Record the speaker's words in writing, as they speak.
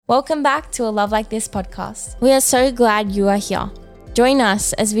Welcome back to a Love Like This podcast. We are so glad you are here. Join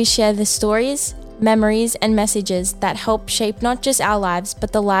us as we share the stories, memories, and messages that help shape not just our lives,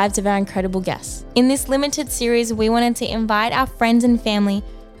 but the lives of our incredible guests. In this limited series, we wanted to invite our friends and family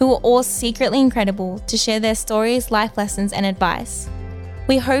who are all secretly incredible to share their stories, life lessons, and advice.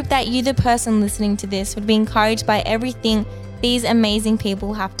 We hope that you, the person listening to this, would be encouraged by everything these amazing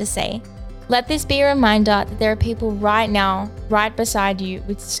people have to say. Let this be a reminder that there are people right now, right beside you,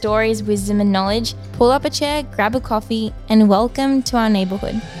 with stories, wisdom, and knowledge. Pull up a chair, grab a coffee, and welcome to our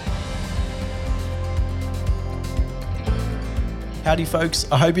neighborhood. Howdy folks,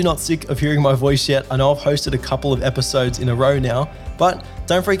 I hope you're not sick of hearing my voice yet. I know I've hosted a couple of episodes in a row now, but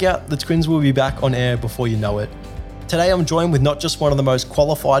don't freak out, the twins will be back on air before you know it. Today I'm joined with not just one of the most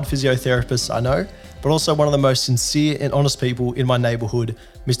qualified physiotherapists I know, but also one of the most sincere and honest people in my neighbourhood,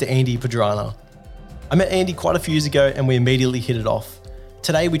 Mr. Andy Pedrana. I met Andy quite a few years ago and we immediately hit it off.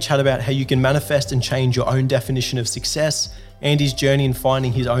 Today we chat about how you can manifest and change your own definition of success, Andy's journey in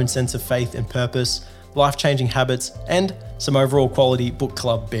finding his own sense of faith and purpose, life-changing habits, and some overall quality book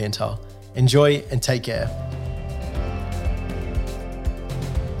club banter. Enjoy and take care.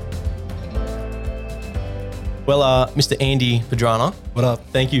 Well, Mr. Andy Pedrana, What up?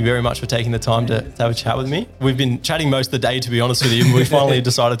 thank you very much for taking the time to have a chat with me. We've been chatting most of the day, to be honest with you, and we finally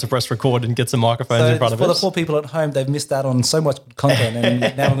decided to press record and get some microphones in front of us. For the poor people at home, they've missed out on so much content,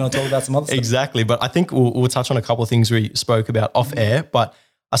 and now we're going to talk about some other stuff. Exactly, but I think we'll touch on a couple of things we spoke about off air, but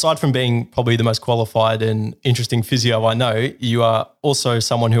aside from being probably the most qualified and interesting physio I know, you are also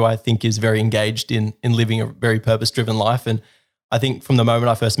someone who I think is very engaged in living a very purpose-driven life. And I think from the moment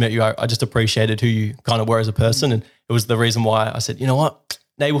I first met you, I just appreciated who you kind of were as a person. And it was the reason why I said, you know what,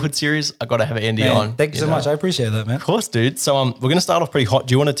 Neighbourhood series, I got to have Andy on. Thank you so much. I appreciate that, man. Of course, dude. So we're going to start off pretty hot.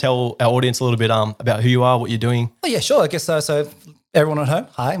 Do you want to tell our audience a little bit about who you are, what you're doing? Oh, yeah, sure. I guess so. So everyone at home,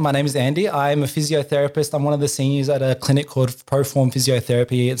 hi, my name is Andy. I'm a physiotherapist. I'm one of the seniors at a clinic called Proform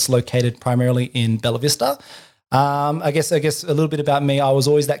Physiotherapy. It's located primarily in Bella Vista. I guess a little bit about me. I was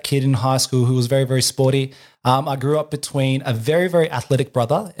always that kid in high school who was very, very sporty. I grew up between a very, very athletic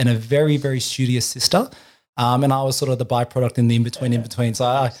brother and a very, very studious sister. And I was sort of the byproduct in the in-between. So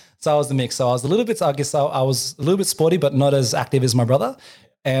I was the mix. So I was a little bit, I guess I was a little bit sporty, but not as active as my brother.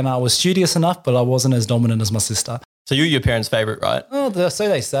 And I was studious enough, but I wasn't as dominant as my sister. So you're your parents' favourite, right? Oh, so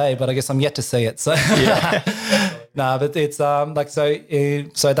they say, but I guess I'm yet to see it. So Yeah. no, but it's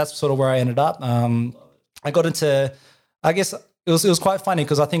so that's sort of where I ended up. I got into, I guess it was quite funny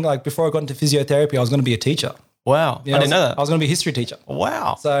because I think like before I got into physiotherapy, I was going to be a teacher. Wow. Yeah, I didn't know that. I was going to be a history teacher.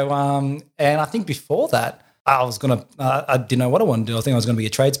 Wow. So, and I think before that, I didn't know what I wanted to do. I think I was going to be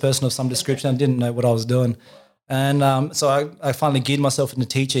a tradesperson of some description. I didn't know what I was doing. And so I finally geared myself into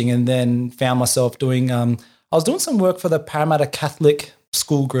teaching and then found myself doing, I was doing some work for the Parramatta Catholic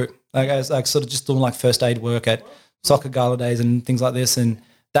school group. Like I was sort of just doing like first aid work at soccer gala days and things like this. And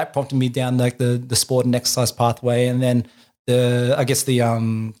that prompted me down like the sport and exercise pathway. And then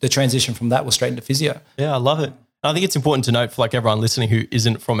the transition from that was straight into physio. Yeah, I love it. I think it's important to note for like everyone listening who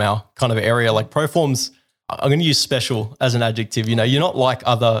isn't from our kind of area, like Proform's, I'm going to use special as an adjective. You know, you're not like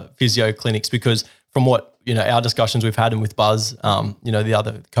other physio clinics because from what, you know, our discussions we've had and with Buzz, you know, the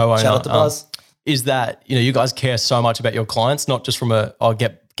other co-owner. Shout out to Buzz. Is that, you know, you guys care so much about your clients, not just from a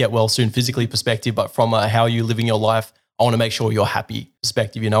get well soon physically perspective, but from a how are you living your life, I want to make sure you're happy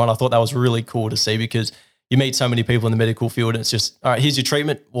perspective, you know. And I thought that was really cool to see because you meet so many people in the medical field and it's just, all right, here's your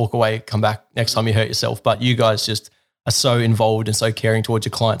treatment, walk away, come back next time you hurt yourself. But you guys just are so involved and so caring towards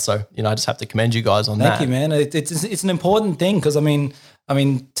your clients. So, you know, I just have to commend you guys on that. Thank you, man. It's an important thing because I mean,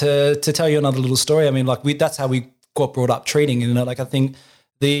 to tell you another little story, I mean, like that's how we got brought up treating, you know, like I think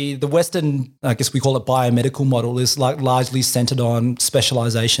the Western, I guess we call it biomedical model is like largely centered on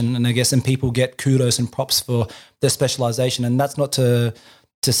specialization. And I guess, and people get kudos and props for their specialization. And that's not to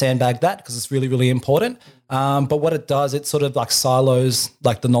sandbag that because it's really, really important. But what it does, it sort of like silos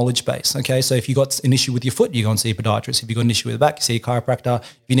like the knowledge base. Okay. So if you got an issue with your foot, you go and see a podiatrist. If you got an issue with the back, you see a chiropractor.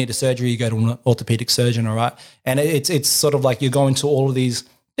 If you need a surgery, you go to an orthopedic surgeon. All right. And it's sort of like you're going to all of these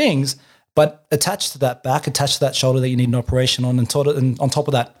things, but attached to that back, attached to that shoulder that you need an operation on, and on top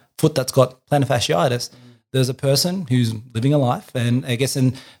of that foot that's got plantar fasciitis, there's a person who's living a life. And I guess,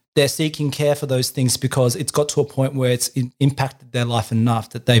 they're seeking care for those things because it's got to a point where it's impacted their life enough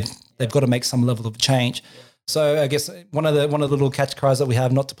that they've got to make some level of change. So I guess one of the little catch cries that we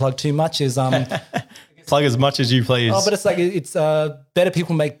have, not to plug too much, is plug as much as you please. Oh, but it's like it's better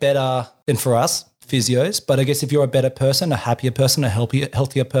people make better than for us physios. But I guess if you're a better person, a happier person, a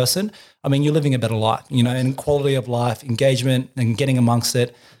healthier person, I mean, you're living a better life, you know, and quality of life, engagement, and getting amongst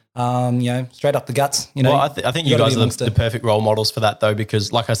it. straight up the guts. Well, I think you guys are the perfect role models for that, though,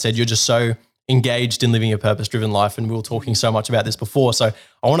 because like I said, you're just so engaged in living a purpose-driven life, and we were talking so much about this before. So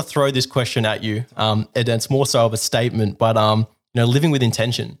I want to throw this question at you, and it's more so of a statement, but living with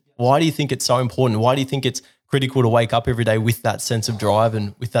intention. Why do you think it's so important? Why do you think it's critical to wake up every day with that sense of drive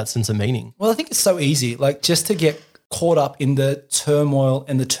and with that sense of meaning? Well, I think it's so easy, like just to get caught up in the turmoil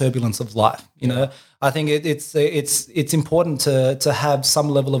and the turbulence of life. I think it's important to have some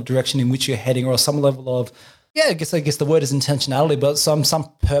level of direction in which you're heading, or some level of, I guess the word is intentionality, but some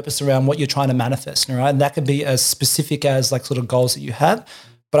purpose around what you're trying to manifest, right? And that could be as specific as like sort of goals that you have.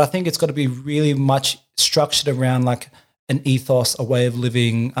 But I think it's got to be really much structured around like an ethos, a way of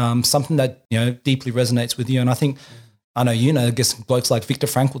living, something that, deeply resonates with you. And I think, I guess blokes like Viktor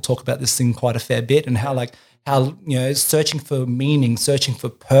Frankl will talk about this thing quite a fair bit, and how searching for meaning, searching for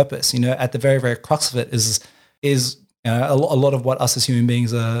purpose, at the very, very crux of it is a lot of what us as human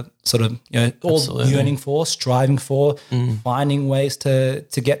beings are sort of, all Absolutely. yearning for, striving for, finding ways to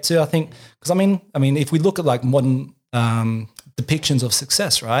get to. I think, because I mean, if we look at like modern depictions of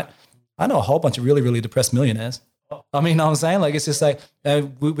success, right? I know a whole bunch of really, really depressed millionaires. I mean, I'm saying, like, it's just like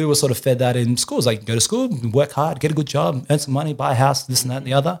we were sort of fed that in schools, like go to school, work hard, get a good job, earn some money, buy a house, this and that and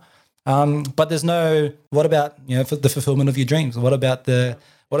the other. But there's no, what about, for the fulfillment of your dreams? What about the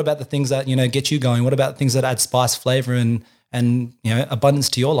things that, get you going? What about things that add spice, flavor and abundance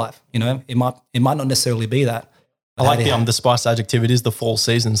to your life? It might not necessarily be that. I like the spice adjective. It is the fall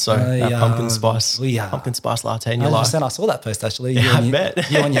season, so that pumpkin spice latte in your life. I saw that post actually. I bet.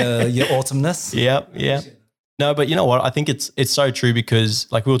 You and your autumnness. Yeah. No, but you know what? I think it's so true, because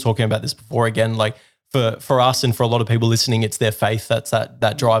like we were talking about this before again, like for us and for a lot of people listening, it's their faith that's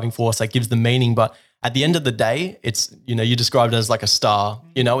that driving force that gives them meaning. But at the end of the day, it's, you described it as like a star.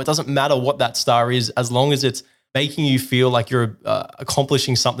 It doesn't matter what that star is, as long as it's making you feel like you're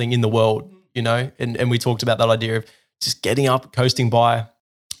accomplishing something in the world, and we talked about that idea of just getting up, coasting by,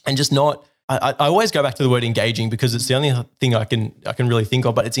 and just not, I always go back to the word engaging, because it's the only thing I can really think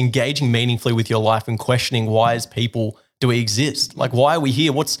of, but it's engaging meaningfully with your life and questioning, why as people do we exist? Like, why are we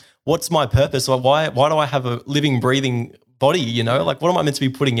here? What's my purpose? Like, why do I have a living, breathing body? Like, what am I meant to be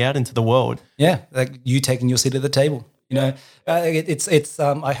putting out into the world? Yeah, like you taking your seat at the table.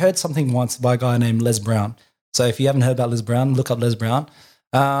 I heard something once by a guy named Les Brown. So if you haven't heard about Les Brown, look up Les Brown.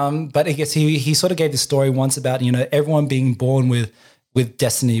 But I guess he sort of gave this story once about, everyone being born with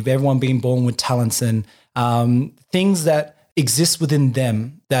destiny, everyone being born with talents and things that exist within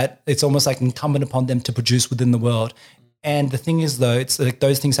them that it's almost like incumbent upon them to produce within the world. And the thing is, though, it's like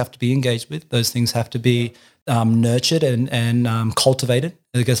those things have to be engaged with. Those things have to be nurtured and cultivated,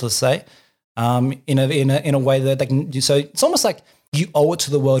 I guess let's say, in a way that they can do. So it's almost like you owe it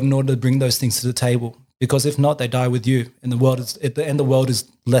to the world in order to bring those things to the table. Because if not, they die with you, and the world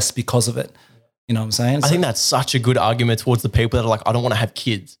is less because of it. You know what I'm saying? I think that's such a good argument towards the people that are like, I don't want to have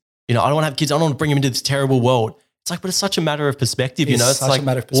kids. I don't want to have kids. I don't want to bring them into this terrible world. It's like, but it's such a matter of perspective. It's such like, a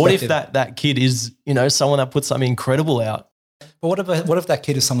matter of perspective. what if that kid is, someone that puts something incredible out? But what if that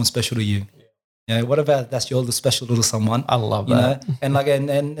kid is someone special to you? What about that's the special little someone? I love that. And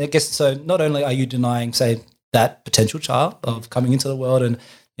I guess so. Not only are you denying, say, that potential child of coming into the world and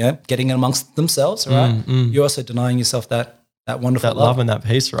getting in amongst themselves, right? You're also denying yourself that wonderful love and that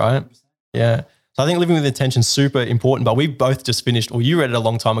peace, right? Yeah. So I think living with intention is super important. But we both just finished, or you read it a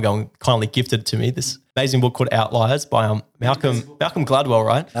long time ago and kindly gifted it to me, this amazing book called Outliers by Malcolm Gladwell,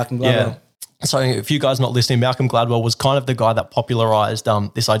 right? Malcolm Gladwell. Yeah. So if you guys not listening, Malcolm Gladwell was kind of the guy that popularized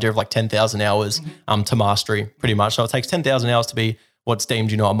this idea of like 10,000 hours to mastery, pretty much. So it takes 10,000 hours to be what's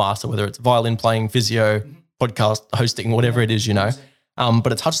deemed, a master, whether it's violin playing, physio, podcast hosting, whatever it is,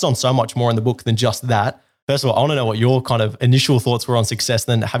 But it touches on so much more in the book than just that. First of all, I want to know what your kind of initial thoughts were on success,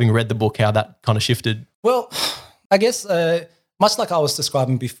 then having read the book, how that kind of shifted. Well, I guess much like I was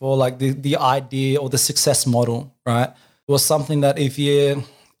describing before, like the idea or the success model, right, was something that if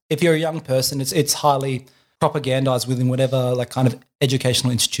you're a young person, it's highly propagandized within whatever like kind of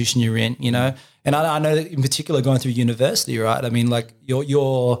educational institution you're in, And I know that in particular going through university, right? I mean, like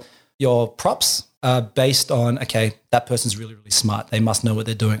your props are based on, okay, that person's really, really smart. They must know what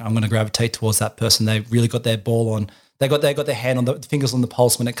they're doing. I'm going to gravitate towards that person. They really got their ball on. They got their hand on the fingers on the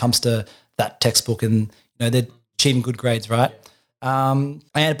pulse when it comes to that textbook, and they're achieving good grades, right?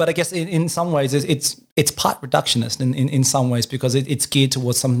 But I guess in some ways it's part reductionist in some ways, because it's geared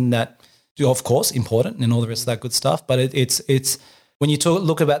towards something that, of course, important and all the rest of that good stuff. But it's when you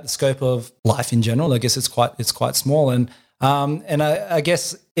look about the scope of life in general, I guess it's quite small. And I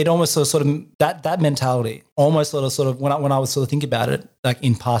guess it almost sort of that mentality almost sort of when I was sort of thinking about it, like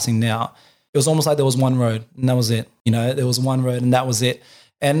in passing now, it was almost like there was one road and that was it. There was one road and that was it.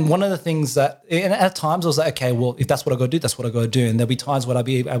 And one of the things that, and at times I was like, okay, well, if that's what I got to do, that's what I got to do. And there'll be times when I'll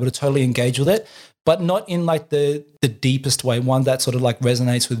be able to totally engage with it, but not in like the deepest way, one that sort of like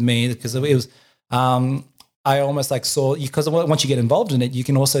resonates with me, because it was, I almost like saw, because once you get involved in it, you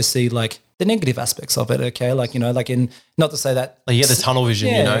can also see like the negative aspects of it. Okay. Like, like not to say that. Like, the tunnel vision,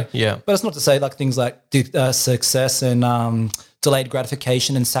 Yeah. But it's not to say like things like success and delayed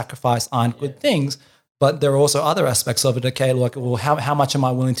gratification and sacrifice aren't good things. But there are also other aspects of it. Okay, like, well, how much am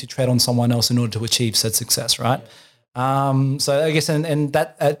I willing to tread on someone else in order to achieve said success, right? So I guess, and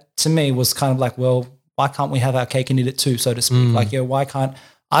that to me was kind of like, well, why can't we have our cake and eat it too, so to speak? Like, why can't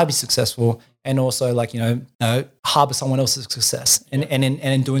I be successful and also like, harbor someone else's success? And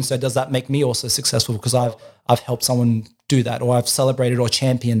in doing so, does that make me also successful because I've helped someone do that, or I've celebrated or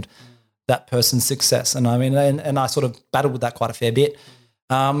championed that person's success? And I mean, and I sort of battled with that quite a fair bit.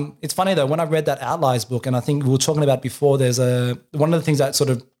 It's funny though, when I read that Outliers book, and I think we were talking about before, one of the things that sort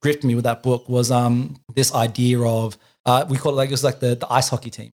of gripped me with that book was this idea of we call it like, it was like the ice hockey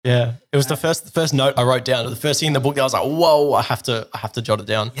team. Yeah, it was the first note I wrote down. The first thing in the book, I was like, whoa, I have to jot it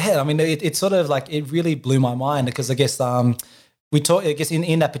down. Yeah, I mean, it sort of like, it really blew my mind, because I guess we talk, I guess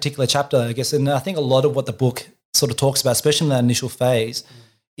in that particular chapter, I guess, and I think a lot of what the book sort of talks about, especially in that initial phase,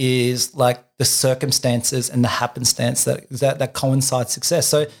 is like the circumstances and the happenstance that coincide success.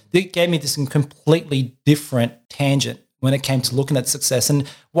 So it gave me this completely different tangent when it came to looking at success. And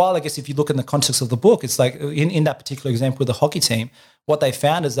while I guess if you look in the context of the book, it's like in that particular example with the hockey team, what they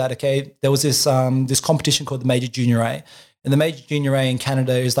found is that, okay, there was this competition called the Major Junior A. And the Major Junior A in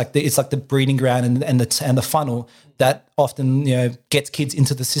Canada is like it's like the breeding ground and the funnel that often gets kids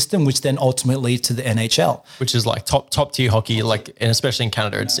into the system, which then ultimately leads to the NHL, which is like top tier hockey, like, and especially in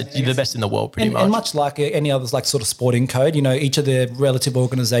Canada, it's the best in the world, pretty much. And much like any other like sort of sporting code, each of the relative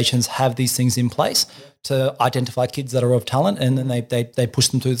organizations have these things in place to identify kids that are of talent, and then they push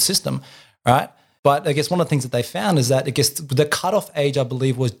them through the system, right? But I guess one of the things that they found is that I guess the cutoff age, I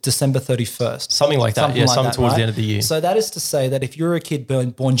believe, was December 31st. Something like that. Something towards the end of the year. So that is to say that if you're a kid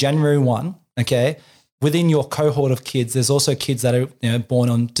born January 1, okay, within your cohort of kids, there's also kids that are born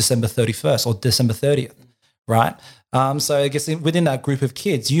on December 31st or December 30th, right? So I guess within that group of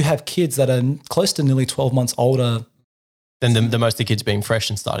kids, you have kids that are close to nearly 12 months older than the most of the kids being fresh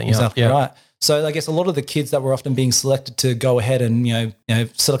and starting exactly out. Yeah. Right. So I guess a lot of the kids that were often being selected to go ahead and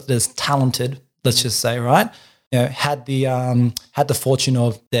selected as talented, let's just say, right, had the fortune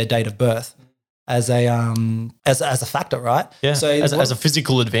of their date of birth as a factor, right? Yeah. So as a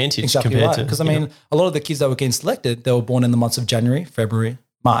physical advantage, exactly compared right. to, because I mean, a lot of the kids that were getting selected, they were born in the months of January, February,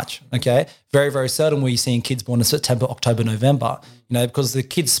 March. Okay, very very seldom were you seeing kids born in September, October, November. Because the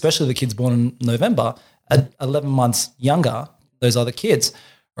kids, especially the kids born in November, are 11 months younger. Those other kids,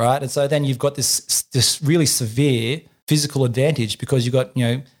 right? And so then you've got this really severe physical advantage, because you've got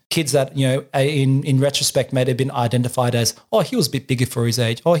kids that, in retrospect may have been identified as, oh, he was a bit bigger for his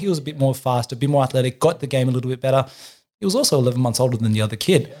age. Oh, he was a bit more faster, a bit more athletic, got the game a little bit better. He was also 11 months older than the other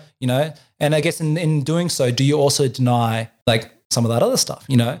kid, And I guess in doing so, do you also deny like some of that other stuff,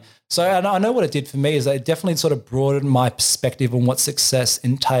 So I know what it did for me is that it definitely sort of broadened my perspective on what success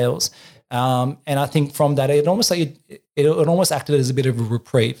entails. And I think from that, it almost acted as a bit of a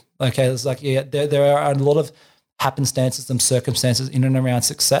reprieve. Okay, it's like, there are a lot of happenstances and circumstances in and around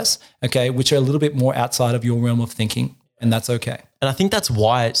success, okay, which are a little bit more outside of your realm of thinking, and that's okay. And I think that's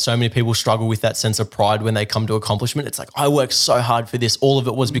why so many people struggle with that sense of pride when they come to accomplishment. It's like, I worked so hard for this. All of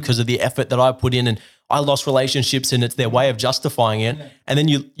it was because of the effort that I put in, and I lost relationships, and it's their way of justifying it. And then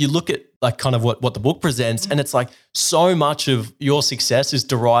you look at like kind of what the book presents, and it's like so much of your success is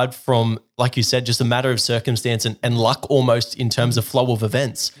derived from, like you said, just a matter of circumstance and luck almost in terms of flow of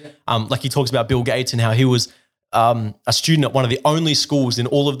events. Like he talks about Bill Gates and how he was a student at one of the only schools in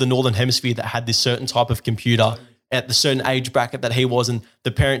all of the Northern Hemisphere that had this certain type of computer at the certain age bracket that he was, and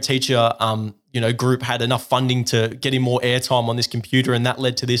the parent-teacher, group had enough funding to get him more airtime on this computer, and that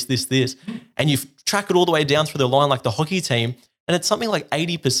led to this. And you track it all the way down through the line, like the hockey team, and it's something like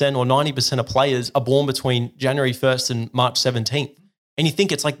 80% or 90% of players are born between January 1st and March 17th. And you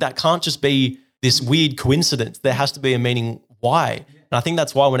think it's like, that can't just be this weird coincidence. There has to be a meaning why. And I think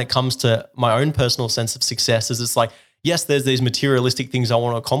that's why when it comes to my own personal sense of success, is it's like, yes, there's these materialistic things I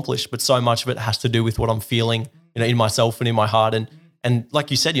want to accomplish, but so much of it has to do with what I'm feeling, in myself and in my heart. And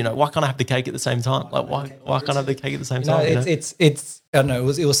like you said, why can't I have the cake at the same time? Like why can't I have the cake at the same time? It's I don't know.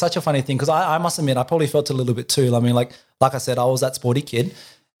 It was such a funny thing, because I must admit I probably felt a little bit too. I mean, like I said, I was that sporty kid,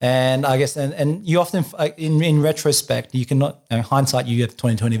 and I guess and you often in retrospect you cannot, hindsight, you have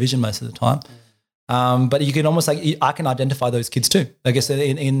 20/20 vision most of the time. But you can almost I can identify those kids too. I guess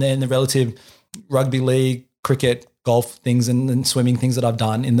in the relative rugby league, cricket, golf things and swimming things that I've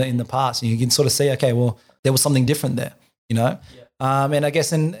done in the past. And you can sort of see, okay, well, there was something different there, you know? And I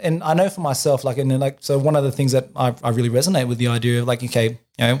guess, and I know for myself, so one of the things that I really resonate with the idea of like, okay,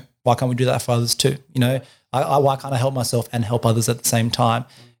 you know, why can't we do that for others too? You know, why can't I help myself and help others at the same time?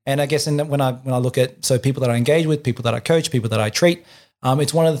 And I guess when I look at, so people that I engage with, people that I coach, people that I treat,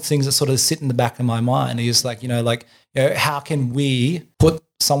 it's one of the things that sort of sit in the back of my mind is like, how can we put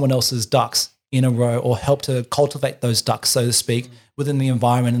someone else's ducks in a row or help to cultivate those ducks, so to speak, within the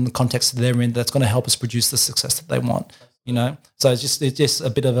environment and the context that they're in, that's going to help us produce the success that they want, you know? So it's just a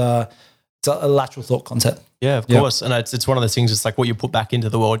bit of a lateral thought concept. Yeah, of course. And it's one of those things, it's like what you put back into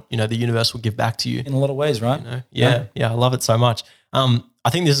the world, you know, the universe will give back to you. In a lot of ways, right? You know? Yeah, I love it so much. I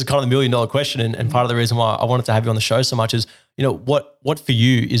think this is kind of the $1 million question, and part of the reason why I wanted to have you on the show so much is, you know, what for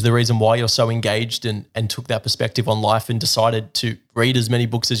you is the reason why you're so engaged and took that perspective on life and decided to read as many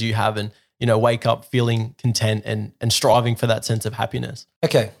books as you have and, you know, wake up feeling content and striving for that sense of happiness?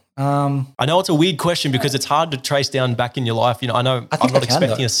 Okay. I know it's a weird question because it's hard to trace down back in your life. You know, I'm not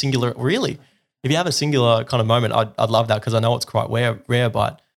expecting a singular, really. If you have a singular kind of moment, I'd love that because I know it's quite rare,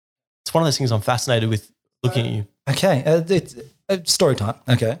 but it's one of those things I'm fascinated with looking at you. Okay. It's story time.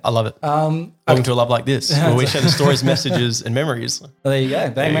 Okay. I love it. Welcome to a love like this, where we share the stories, messages, and memories. There you go.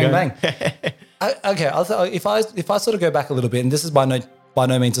 Bang. Okay. If I sort of go back a little bit, and this is by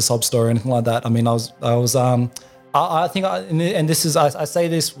no means a sob story or anything like that. I mean, I say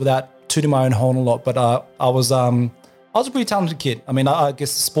this without tooting my own horn a lot, but I was a pretty talented kid. I mean, I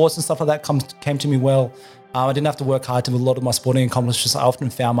guess sports and stuff like that came to me well. I didn't have to work hard to do a lot of my sporting accomplishments. I often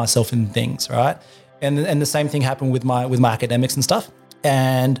found myself in things, right? And the same thing happened with my academics and stuff.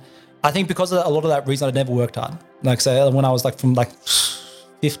 And I think because of a lot of that reason, I never worked hard. Like, so when I was like from like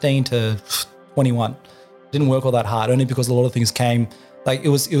 15 to 21, didn't work all that hard, only because a lot of things came. Like it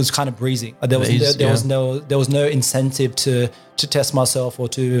was kind of breezy. There was no incentive to test myself or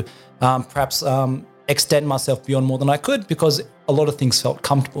to perhaps extend myself beyond more than I could, because a lot of things felt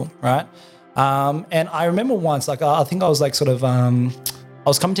comfortable, right? And I remember once, like I think I was like sort of I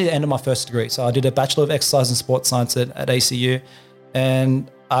was coming to the end of my first degree. So I did a Bachelor of Exercise and Sports Science at ACU,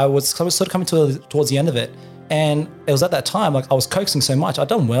 and I was sort of coming towards the end of it. And it was at that time, like I was coaxing so much. I'd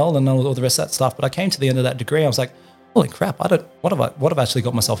done well and all the rest of that stuff, but I came to the end of that degree. I was like, holy crap, what have I actually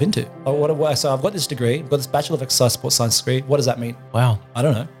got myself into? So I've got this degree, I've got this Bachelor of Exercise Sports Science degree. What does that mean? Wow. I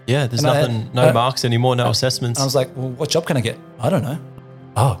don't know. Yeah, there's no marks anymore, no assessments. I was like, well, what job can I get? I don't know.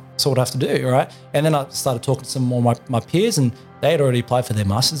 Oh, so what do I have to do, right? And then I started talking to some more of my peers, and they had already applied for their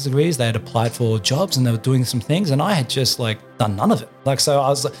master's degrees. They had applied for jobs, and they were doing some things, and I had just like done none of it. Like, so I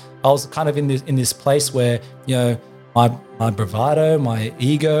was kind of in this place where, you know, my bravado, my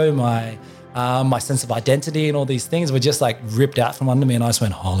ego, my sense of identity and all these things were just like ripped out from under me, and I just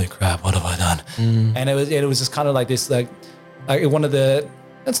went, holy crap, what have I done? And it was just kind of like this, like one of the,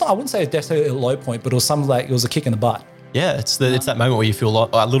 I wouldn't say it's definitely a low point, but it was a kick in the butt. Yeah, it's that moment where you feel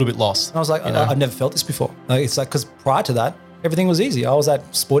a little bit lost. And I was like, I've never felt this before. Like, it's like, because prior to that, everything was easy. I was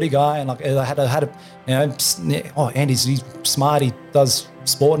that sporty guy, and like I had a you know, Andy's smart, he does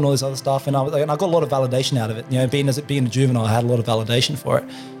sport and all this other stuff, and I got a lot of validation out of it. You know, being a juvenile, I had a lot of validation for it.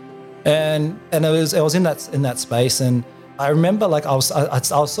 And I was in that space, and I remember like I was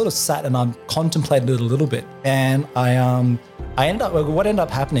sort of sat and I contemplated it a little bit, and I ended up, what ended up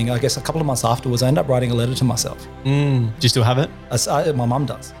happening, I guess a couple of months afterwards, I ended up writing a letter to myself. Do you still have it? My mum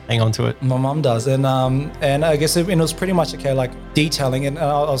does. Hang on to it. My mum does, and I guess it was pretty much okay, like detailing, and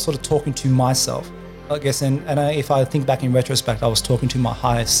I was sort of talking to myself, I guess, and if I think back in retrospect, I was talking to my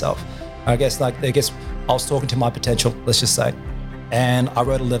highest self. I guess I was talking to my potential, let's just say. And I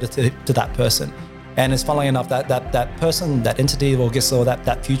wrote a letter to that person. And it's funnily enough that person, that entity, or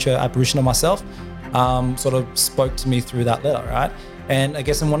that future apparition of myself, sort of spoke to me through that letter, right? And I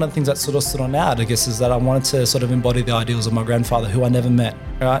guess, and one of the things that sort of stood on out, I guess, is that I wanted to sort of embody the ideals of my grandfather, who I never met,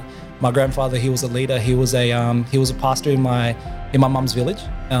 right? My grandfather, he was a leader. He was a pastor in my mum's village.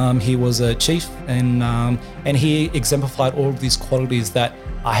 He was a chief, and he exemplified all of these qualities that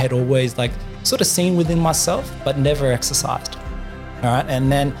I had always like sort of seen within myself, but never exercised. All right.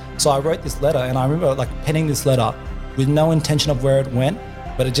 And then, so I wrote this letter, and I remember like penning this letter with no intention of where it went,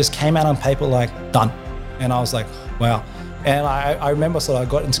 but it just came out on paper like done. And I was like, wow. And I remember, so I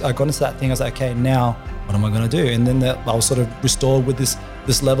got into that thing. I was like, okay, now what am I going to do? And then I was sort of restored with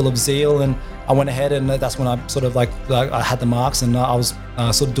this level of zeal, and I went ahead, and that's when I sort of like I had the marks, and I was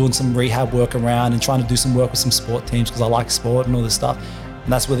sort of doing some rehab work around and trying to do some work with some sport teams, because I like sport and all this stuff.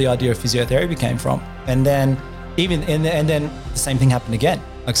 And that's where the idea of physiotherapy came from. And then then the same thing happened again.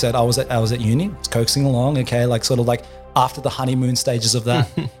 Like I said, I was at uni, was coaxing along, okay, like sort of like after the honeymoon stages of that.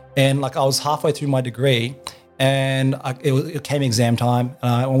 And like I was halfway through my degree, And it came exam time.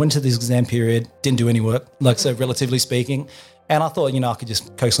 I went to this exam period, didn't do any work, so relatively speaking. And I thought, I could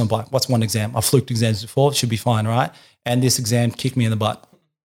just coast on by. What's one exam? I've fluked exams before, should be fine, right? And this exam kicked me in the butt.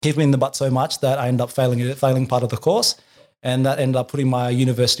 Kicked me in the butt so much that I ended up failing part of the course. And that ended up putting my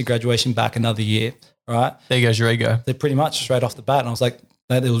university graduation back another year, right? There goes your ego. They pretty much straight off the bat. And I was like,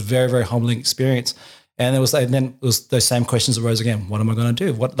 it was a very, very humbling experience. And then it was those same questions arose again. What am I going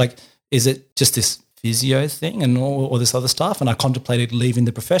to do? Is it just this physio thing and all this other stuff? And I contemplated leaving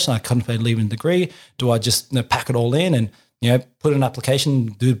the profession. I contemplated leaving the degree. Do I just pack it all in and put in an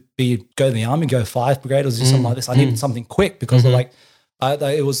application, go to the army, go 5th brigade, or do something like this? I needed something quick because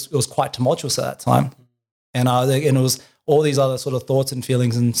it was quite tumultuous at that time, and it was all these other sort of thoughts and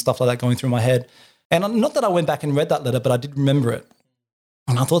feelings and stuff like that going through my head. And not that I went back and read that letter, but I did remember it,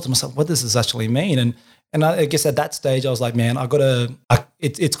 and I thought to myself, what does this actually mean? And I guess at that stage I was like, man,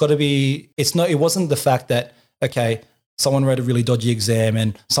 it's got to be. It wasn't the fact that someone wrote a really dodgy exam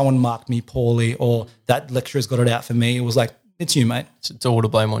and someone marked me poorly or that lecturer's got it out for me. It was like, it's you, mate. It's all to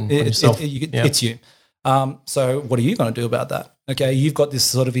blame on yourself. It's you. So what are you going to do about that? Okay, you've got this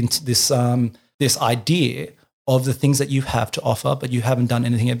sort of this idea of the things that you have to offer, but you haven't done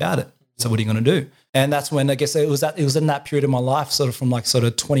anything about it. So what are you going to do? And that's when I guess it was in that period of my life, sort of from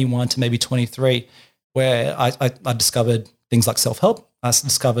 21 to maybe 23, where I discovered things like self-help. I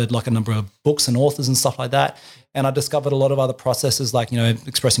discovered a number of books and authors and stuff like that. And I discovered a lot of other processes like,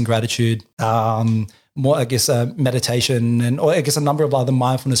 expressing gratitude, more, meditation, and or a number of other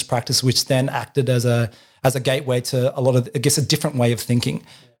mindfulness practices, which then acted as a gateway to a lot of, a different way of thinking,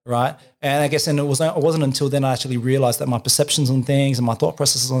 right? And it wasn't until then I actually realized that my perceptions on things and my thought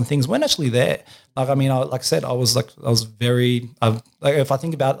processes on things weren't actually there. Like I said, I was very, if I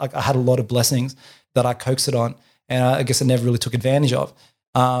think about it, I had a lot of blessings that I coaxed on, and I never really took advantage of.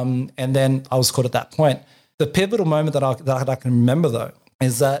 And then I was caught at that point. The pivotal moment that I can remember though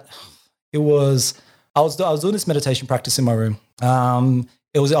is that I was doing this meditation practice in my room. I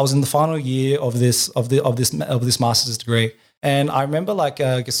was in the final year of this master's degree, and I remember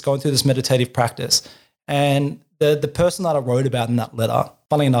going through this meditative practice, and the person that I wrote about in that letter,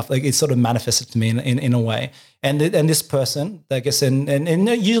 funnily enough, it sort of manifested to me in a way. And this person, I guess, and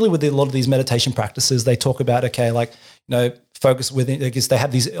usually with a lot of these meditation practices, they talk about focus within. I guess they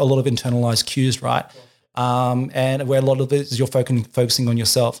have a lot of internalized cues, right? And where a lot of it is you're focusing on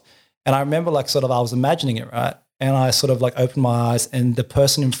yourself. And I remember I was imagining it, right? And I sort of opened my eyes, and the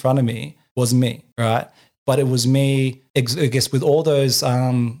person in front of me was me, right? But it was me, I guess, with all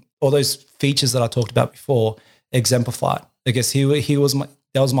those features that I talked about before exemplified. I guess that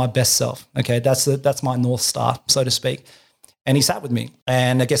was my best self. Okay, that's my North Star, so to speak. And he sat with me,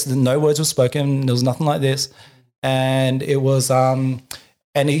 and I guess no words were spoken. There was nothing like this, and it was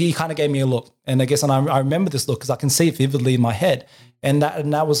and he kind of gave me a look, and I remember this look because I can see it vividly in my head, and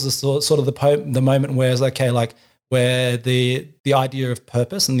that was the sort of the moment where it's where the idea of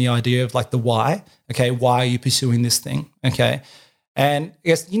purpose and the idea of the why. Okay, why are you pursuing this thing? Okay, and I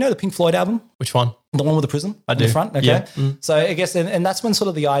guess the Pink Floyd album. Which one? The one with the prism I do. In the front. Okay. Yeah. So I guess, and that's when sort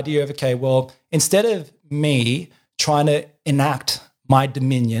of the idea of, instead of me trying to enact my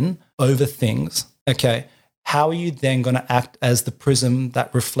dominion over things, okay, how are you then going to act as the prism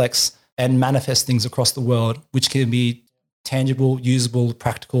that reflects and manifests things across the world, which can be tangible, usable,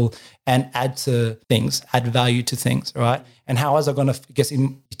 practical, and add value to things, right? And how is I going to,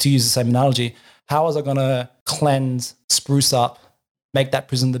 to use the same analogy, how is I going to cleanse, spruce up, make that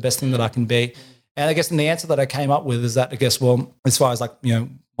prism the best thing that I can be? And I guess, and the answer that I came up with is that, as far as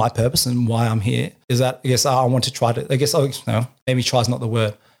my purpose and why I'm here is that, I want to try to, maybe try is not the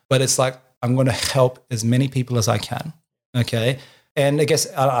word, but it's I'm going to help as many people as I can. Okay. And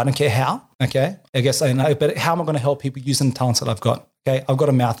I don't care how. Okay. I know, but how am I going to help people using the talents that I've got? Okay. I've got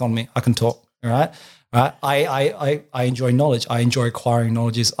a mouth on me. I can talk. All right. All right. I enjoy knowledge. I enjoy acquiring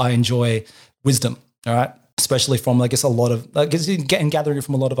knowledge. I enjoy wisdom. All right. Especially from, a lot of, gathering it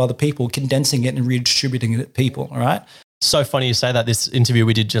from a lot of other people, condensing it and redistributing it to people, all right? So funny you say that. This interview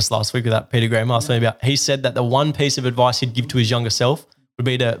we did just last week with that Peter Graham asked me about, he said that the one piece of advice he'd give to his younger self would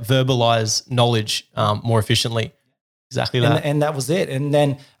be to verbalize knowledge more efficiently. Exactly that. And that was it. And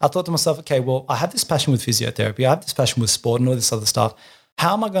then I thought to myself, okay, well, I have this passion with physiotherapy. I have this passion with sport and all this other stuff.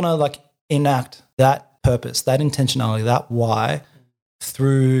 How am I going to enact that purpose, that intentionality, that why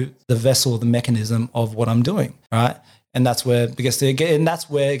through the vessel, the mechanism of what I'm doing, right? And that's where,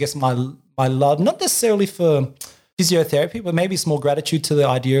 my love, not necessarily for physiotherapy, but maybe it's more gratitude to the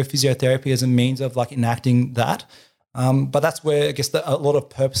idea of physiotherapy as a means of enacting that. But that's where a lot of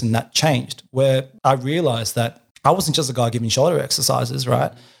purpose in that changed, where I realized that I wasn't just a guy giving shoulder exercises,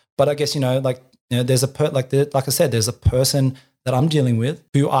 right? But I guess, there's like I said, there's a person that I'm dealing with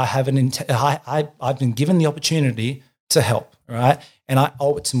who I have I've been given the opportunity to help, right? And I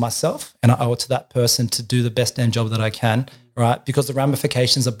owe it to myself and I owe it to that person to do the best damn job that I can, right? Because the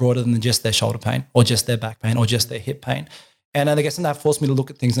ramifications are broader than just their shoulder pain or just their back pain or just their hip pain. And I guess that forced me to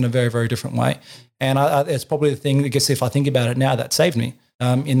look at things in a very, very different way. And it's probably the thing, I guess, if I think about it now, that saved me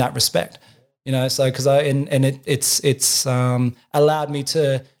in that respect. So because it's allowed me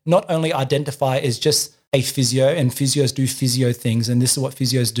to not only identify as just a physio, and physios do physio things, and this is what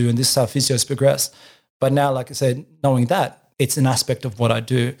physios do, and this is how physios progress. But now, like I said, knowing that it's an aspect of what I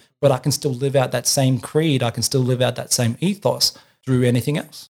do, but I can still live out that same creed. I can still live out that same ethos through anything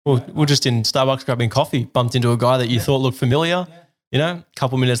else. Well, we're just in Starbucks grabbing coffee, bumped into a guy that you thought looked familiar. A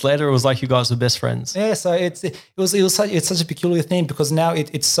couple minutes later, it was like you guys were best friends. Yeah, so it's such a peculiar thing because now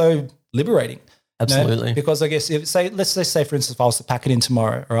it's so liberating. Absolutely. Because I guess let's say for instance, if I was to pack it in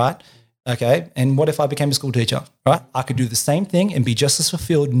tomorrow, all right? Okay, and what if I became a school teacher, right? I could do the same thing and be just as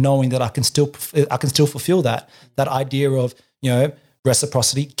fulfilled, knowing that I can still fulfill that idea of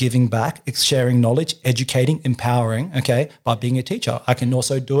reciprocity, giving back, sharing knowledge, educating, empowering. Okay, by being a teacher, I can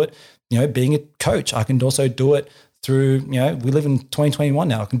also do it. Being a coach, I can also do it through. We live in 2021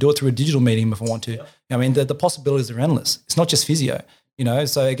 now. I can do it through a digital medium if I want to. Yep. I mean, the possibilities are endless. It's not just physio.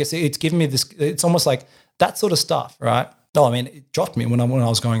 So I guess it's given me this. It's almost like that sort of stuff, right? No, I mean, it dropped me when I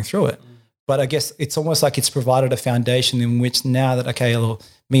was going through it. But I guess it's almost like it's provided a foundation in which now that, okay, well,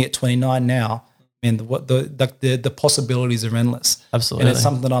 me at 29 now, man, the possibilities are endless. Absolutely. And it's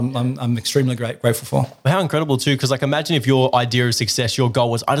something that I'm extremely grateful for. How incredible too, because like imagine if your idea of success, your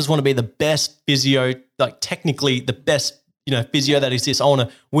goal was, I just want to be the best physio, like technically the best, physio that exists. I want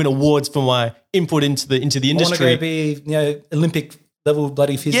to win awards for my input into the industry. I want to go be, Olympic level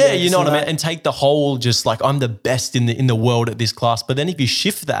bloody physio. Yeah, you know what I mean? And take the whole just like I'm the best in the world at this class. But then if you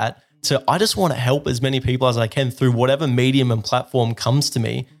shift that to I just want to help as many people as I can through whatever medium and platform comes to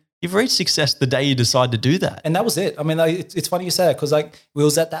me, you've reached success the day you decide to do that. And that was it. I mean, it's funny you say that because like we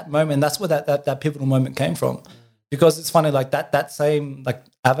was at that moment, and that's where that pivotal moment came from. Because it's funny, like that same like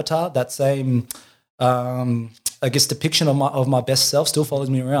avatar, that same I guess depiction of my best self still follows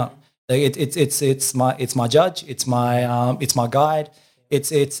me around. Like it's my judge, it's my guide,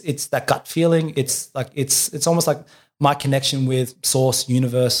 it's that gut feeling. It's almost like my connection with source,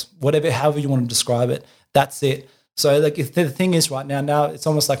 universe, however you want to describe it. That's it. So like if the thing is right now it's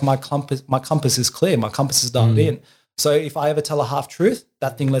almost like my compass is clear, my compass is dialed in. So if I ever tell a half truth,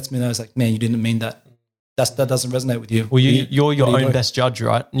 that thing lets me know it's like, man, you didn't mean that. That doesn't resonate with you. Well, you're your own best judge,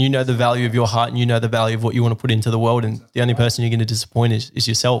 right? And you know the value of your heart, and you know the value of what you want to put into the world. And the only person you're going to disappoint is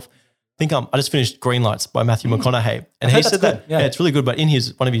yourself. I think I just finished Green Lights by Matthew McConaughey, and he said that it's really good. But in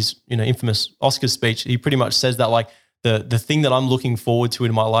one of his infamous Oscar speech, he pretty much says that like the thing that I'm looking forward to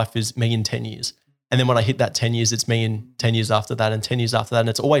in my life is me in 10 years. And then when I hit that 10 years, it's me in 10 years after that and 10 years after that. And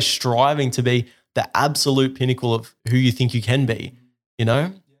it's always striving to be the absolute pinnacle of who you think you can be,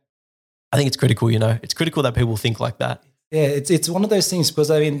 I think it's critical, It's critical that people think like that. Yeah, it's one of those things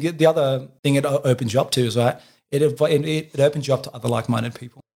because, I mean, the other thing it opens you up to is, right, it opens you up to other like-minded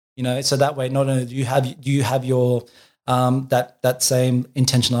people, So that way not only do you have your that same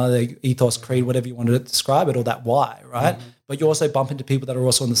intentionality, ethos, creed, whatever you want to describe it, or that why, right? Mm-hmm. But you also bump into people that are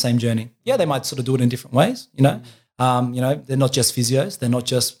also on the same journey. Yeah, they might sort of do it in different ways, they're not just physios, they're not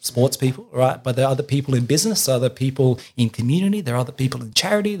just sports people, right? But there are other people in business, there are other people in community, there are other people in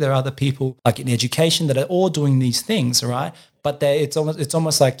charity, there are other people like in education that are all doing these things, right? But it's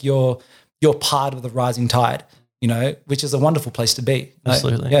almost like you're part of the rising tide. Which is a wonderful place to be.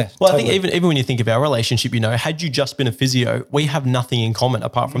 Absolutely. Yeah. Well, totally. I think even when you think of our relationship, had you just been a physio, we have nothing in common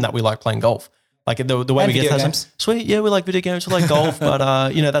apart from that we like playing golf. Like the way and we get games. Sweet, yeah, we like video games, we like golf, but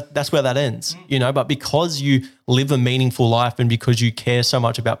that's where that ends. But because you live a meaningful life and because you care so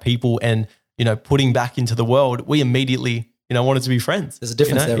much about people and putting back into the world, we immediately wanted to be friends. There's a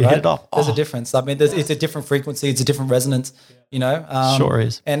difference there, you right? hit it off. There's a difference. I mean, it's a different frequency, it's a different resonance. Sure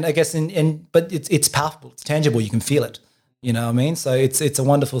is. And I guess but it's palpable, it's tangible. You can feel it. You know what I mean? So it's a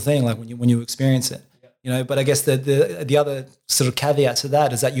wonderful thing, like when you experience it. But I guess the other sort of caveat to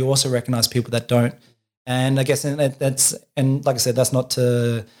that is that you also recognize people that don't. And I guess that's like I said, that's not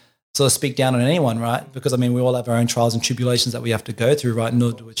to sort of speak down on anyone, right? Because I mean, we all have our own trials and tribulations that we have to go through, right, in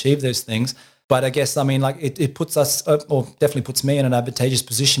order to achieve those things. But I guess, I mean, like it puts us, or definitely puts me in an advantageous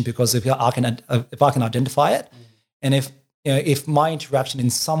position because if I can identify it, and if my interaction in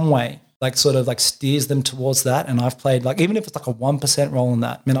some way, like sort of like steers them towards that, and I've played like, even if it's like a 1% role in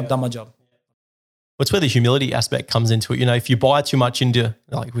that, I mean, I've done my job. What's where the humility aspect comes into it. If you buy too much into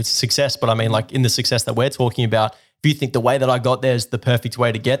like with success, but I mean like in the success that we're talking about, if you think the way that I got there is the perfect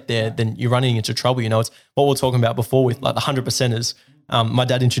way to get there, then you're running into trouble. It's what we we're talking about before with like the 100%ers. My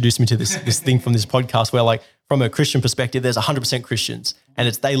dad introduced me to this thing from this podcast where like from a Christian perspective, there's 100% Christians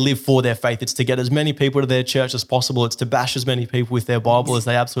and they live for their faith. It's to get as many people to their church as possible. It's to bash as many people with their Bible as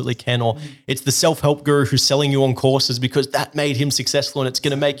they absolutely can. Or it's the self-help guru who's selling you on courses because that made him successful and it's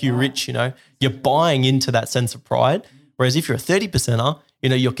going to make you rich. You're buying into that sense of pride. Whereas if you're a 30%er,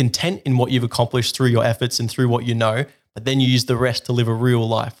 you're content in what you've accomplished through your efforts and through what you know, but then you use the rest to live a real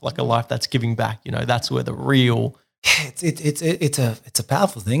life, like a life that's giving back. That's where the real... It's a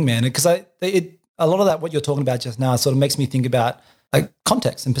powerful thing, man. Because a lot of that, what you're talking about just now, sort of makes me think about like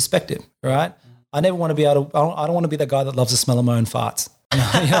context and perspective, right? I never want to be I don't want to be the guy that loves the smell of my own farts. You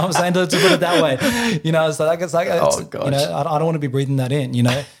know what I'm saying? To put it that way, it's like oh gosh, I don't want to be breathing that in,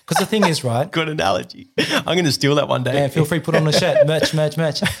 because the thing is, right? Good analogy. I'm going to steal that one day. Yeah, feel free to put on a shirt, merch.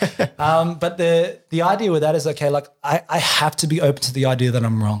 But the idea with that is, okay, like I have to be open to the idea that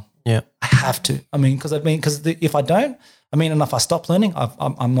I'm wrong. Yeah, I have to. Because if I don't, and if I stop learning,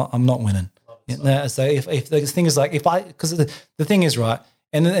 I'm not winning. So if the thing is like because the thing is, right,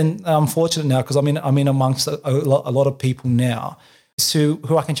 and I'm fortunate now because I'm in amongst a lot of people now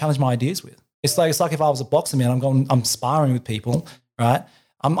who I can challenge my ideas with. It's like if I was a boxer, man, I'm sparring with people, right?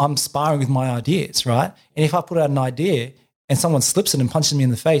 I'm sparring with my ideas, right? And if I put out an idea and someone slips it and punches me in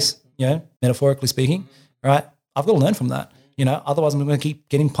the face, metaphorically speaking, right? I've got to learn from that. Otherwise I'm going to keep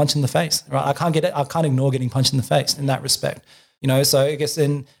getting punched in the face, right? I can't ignore getting punched in the face in that respect, So I guess,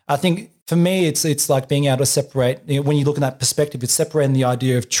 and I think for me, it's like being able to separate, when you look at that perspective, it's separating the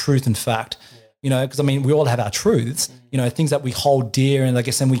idea of truth and fact, because we all have our truths, things that we hold dear and I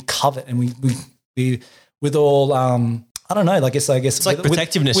guess, and we covet and we with all, I don't know, I guess it's like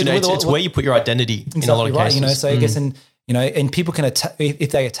protectiveness, it's where you put your identity in a lot of cases. So I guess, and people can attack, if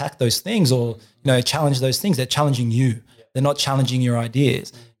they attack those things or, challenge those things, they're challenging you. They're not challenging your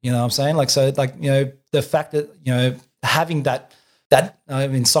ideas. You know what I'm saying? The fact that, having that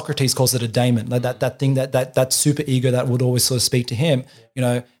Socrates calls it a daemon, like that thing, that super ego that would always sort of speak to him,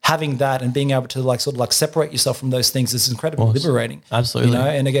 having that and being able to separate yourself from those things is incredibly liberating. Absolutely.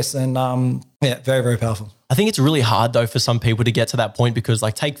 And I guess, very, very powerful. I think it's really hard though for some people to get to that point because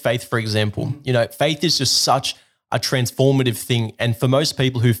take faith, for example, faith is just such a transformative thing. And for most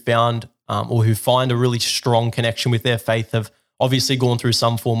people who found or who find a really strong connection with their faith have obviously gone through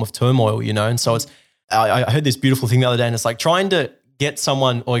some form of turmoil, and so I heard this beautiful thing the other day and it's like trying to get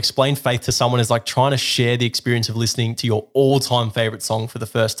someone or explain faith to someone is like trying to share the experience of listening to your all-time favorite song for the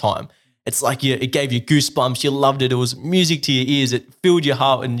first time. It's like it gave you goosebumps, you loved it, it was music to your ears, it filled your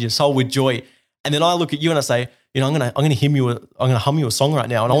heart and your soul with joy. And then I look at you and I say, I'm gonna hum you a song right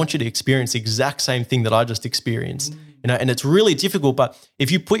now and I want you to experience the exact same thing that I just experienced. And it's really difficult, but if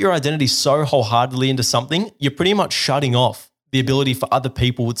you put your identity so wholeheartedly into something, you're pretty much shutting off the ability for other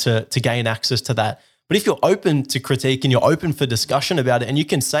people to gain access to that. But if you're open to critique and you're open for discussion about it and you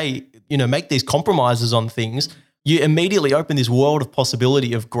can say, make these compromises on things, you immediately open this world of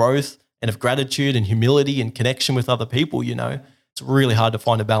possibility of growth and of gratitude and humility and connection with other people, It's really hard to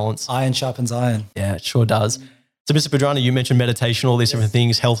find a balance. Iron sharpens iron. Yeah, it sure does. So Mr. Pedrana, you mentioned meditation, all these different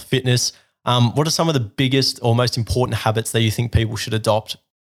things, health, fitness. What are some of the biggest or most important habits that you think people should adopt?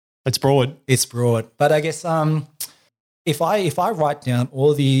 It's broad. But I guess if I write down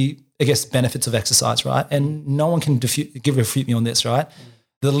all the, benefits of exercise, right? And no one can refute me on this, right?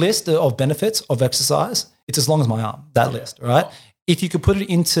 The list of benefits of exercise, it's as long as my arm, that list, right? If you could put it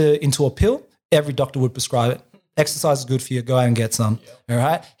into a pill, every doctor would prescribe it. Exercise is good for you. Go out and get some. All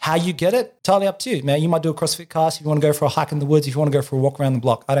right. How you get it, totally up to you, man. You might do a CrossFit class. If you want to go for a hike in the woods, if you want to go for a walk around the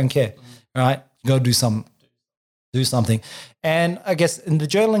block, I don't care. All right. Go do something. And I guess in the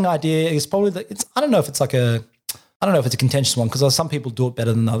journaling idea is probably I don't know if it's a contentious one because some people do it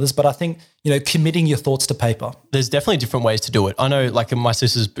better than others, but I think, committing your thoughts to paper. There's definitely different ways to do it. I know my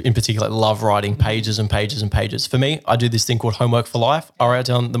sisters in particular love writing pages and pages and pages. For me, I do this thing called homework for life. I write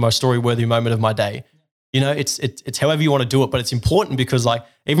down the most story-worthy moment of my day. It's however you want to do it, but it's important because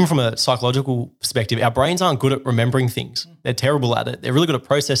even from a psychological perspective, our brains aren't good at remembering things. They're terrible at it. They're really good at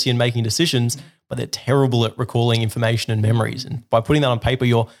processing and making decisions, but they're terrible at recalling information and memories. And by putting that on paper,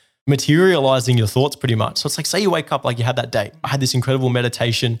 you're materializing your thoughts pretty much. So it's like, say you wake up, you had that day. I had this incredible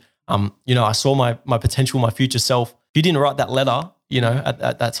meditation. I saw my potential, my future self. If you didn't write that letter,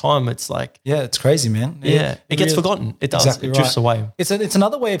 at that time, it's like... Yeah, it's crazy, man. Yeah, it gets forgotten. It does. Exactly, it drifts away. It's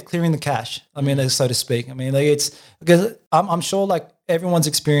another way of clearing the cache, so to speak. It's because I'm sure everyone's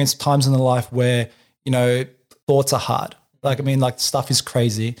experienced times in their life where, thoughts are hard. Stuff is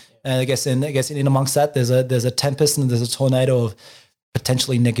crazy. And I guess in amongst that, there's a tempest and there's a tornado of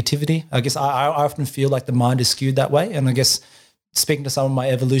potentially negativity. I guess I often feel like the mind is skewed that way. And I guess speaking to some of my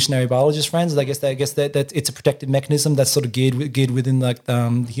evolutionary biologist friends, I guess that it's a protective mechanism that's sort of geared within like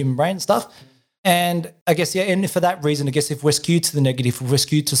the human brain and stuff. And I guess, yeah, and for that reason, I guess if we're skewed to the negative, if we're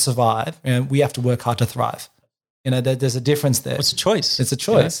skewed to survive, we have to work hard to thrive. There's a difference there. It's a choice. It's a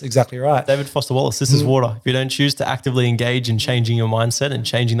choice. Exactly right. David Foster Wallace, this is water. If you don't choose to actively engage in changing your mindset and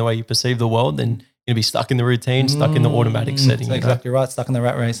changing the way you perceive the world, then you're going to be stuck in the routine, stuck in the automatic setting. That's exactly right. Stuck in the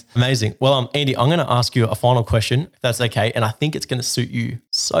rat race. Amazing. Well, Andy, I'm going to ask you a final question, if that's okay. And I think it's going to suit you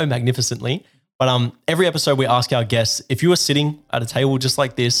so magnificently. But every episode we ask our guests, if you were sitting at a table just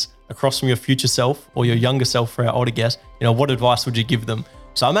like this, across from your future self or your younger self for our older guests, what advice would you give them?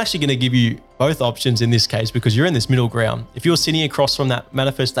 So I'm actually going to give you both options in this case because you're in this middle ground. If you're sitting across from that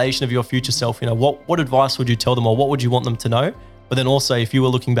manifestation of your future self, what advice would you tell them or what would you want them to know? But then also if you were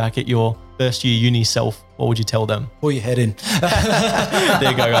looking back at your first year uni self, what would you tell them? Pull your head in.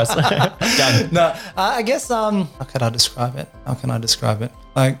 There you go, guys. Done. No, I guess, how can I describe it?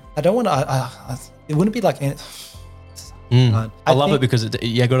 Like, I don't want to, it wouldn't be like, I love it because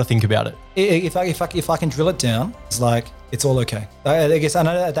you got to think about it. If I can drill it down, it's like, it's all okay. I guess I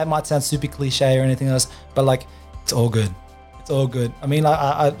know that might sound super cliche or anything else, but like, it's all good. It's all good. I mean,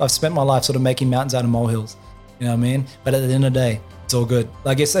 I've spent my life sort of making mountains out of molehills, you know what I mean? But at the end of the day, it's all good.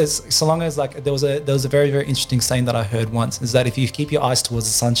 Like I guess so long as like, there was a very, very interesting saying that I heard once is that if you keep your eyes towards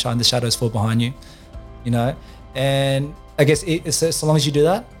the sunshine, the shadows fall behind you, and I guess so long as you do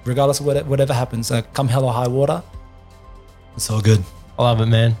that, regardless of whatever happens, come hell or high water, it's all good. I love it,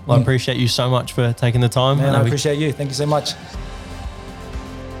 man. Well, I appreciate you so much for taking the time. Man, I appreciate you. Thank you so much.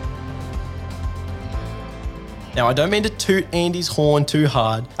 Now, I don't mean to toot Andy's horn too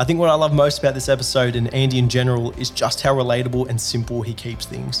hard. I think what I love most about this episode and Andy in general is just how relatable and simple he keeps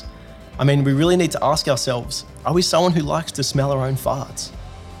things. I mean, we really need to ask ourselves, are we someone who likes to smell our own farts?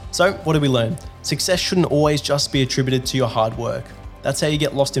 So, what did we learn? Success shouldn't always just be attributed to your hard work. That's how you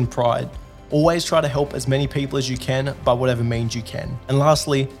get lost in pride. Always try to help as many people as you can by whatever means you can. And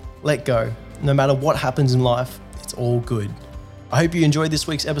lastly, let go. No matter what happens in life, it's all good. I hope you enjoyed this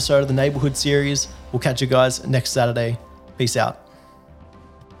week's episode of the Neighbourhood series. We'll catch you guys next Saturday. Peace out.